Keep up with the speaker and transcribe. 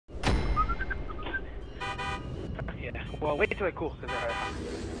Well, wait until I cool.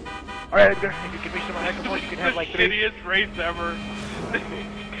 Alright, Edgar, if you can reach the microphone, you can have like 3. Shittiest race ever.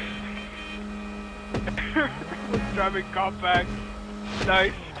 Driving compact.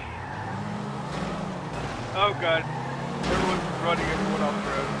 Nice. Oh god. Everyone's running everyone off the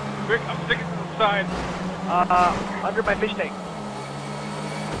road. Quick, I'm sticking to the side. Under my fish tank.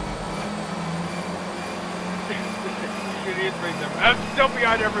 Shittiest race ever. I'm still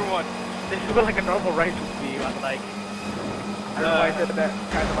behind everyone. This is what like a normal race would be, I'm like... I don't know why I said that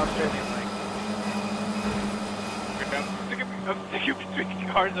kind of Australian, like... I'm sticking between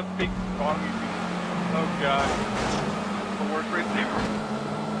cars, I'm being foggy. Oh god. The worst race ever.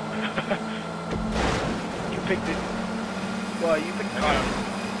 You picked it. Well, you picked the car.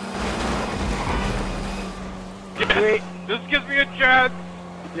 Yes! This gives me a chance!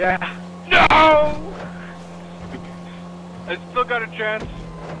 Yeah. No! I still got a chance.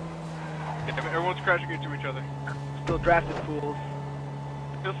 Damn it, everyone's crashing into each other. Still drafted fools.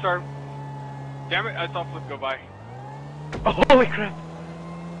 He'll start. Damn it, I saw Flip go by. Oh, holy crap!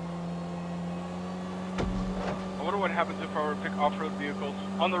 I wonder what happens if I were to pick off-road vehicles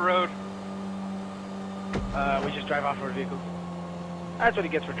on the road. We just drive off-road vehicles. That's what he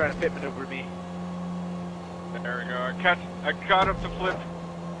gets for trying to pit maneuver me. There we go. I caught up to Flip.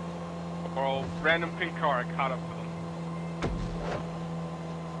 Or random pink car, I caught up with him.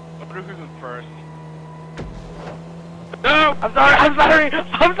 I wonder who's in first. No! I'm sorry! I'm sorry!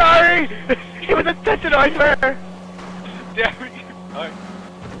 I'm sorry! It was intentional, I swear! Damn it!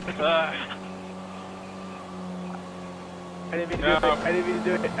 I didn't mean to do it. I didn't mean to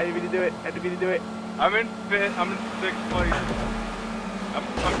do it. I didn't mean to do it. I didn't mean to do it. I'm in 6th place. I'm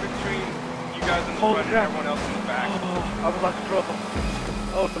between you guys in the front and everyone else in the back. Oh, I was lost control.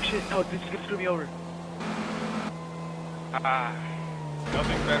 Oh shit! No, this is gonna screw me over.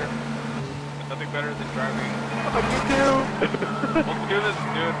 Nothing better. Nothing better than driving. Oh, you too. We'll do this,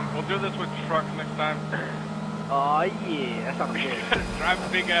 dude. We'll do this with trucks next time. Oh yeah, that sounds good. Drive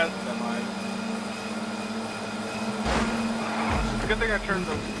big ass semis. It's a good thing I turned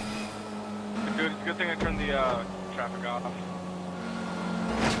the. Dude, it's a good thing I turned the traffic off.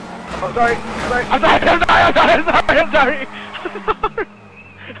 I'm sorry. I'm sorry.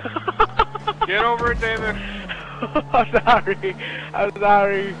 Get over it, David. I'm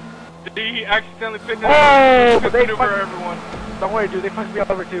sorry. Did he accidentally pit over everyone? Don't worry, dude. They fucked me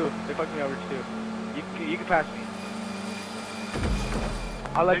over too. You can pass me.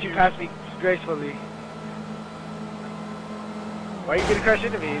 I'll let you pass me gracefully. Why are you gonna crash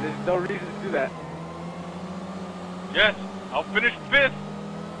into me? There's no reason to do that. Yes, I'll finish 5th.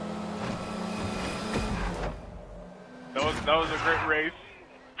 That was a great race.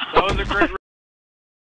 That was a great race.